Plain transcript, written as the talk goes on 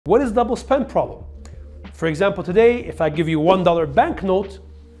What is double spend problem? For example, today, if I give you $1 banknote,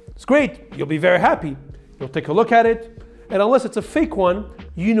 it's great. You'll be very happy. You'll take a look at it. And unless it's a fake one,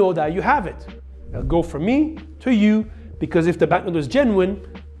 you know that you have it. It'll go from me to you, because if the banknote is genuine,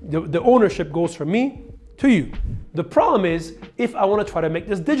 the ownership goes from me to you. The problem is, if I want to try to make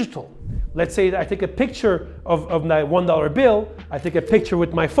this digital, let's say that I take a picture of my $1 bill, I take a picture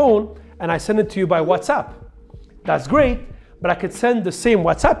with my phone, and I send it to you by WhatsApp. That's great, but I could send the same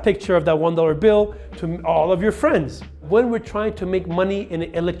WhatsApp picture of that $1 bill to all of your friends. When we're trying to make money in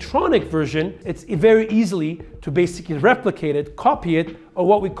an electronic version, it's very easily to basically replicate it, copy it, or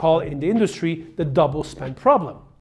what we call in the industry, the double spend problem.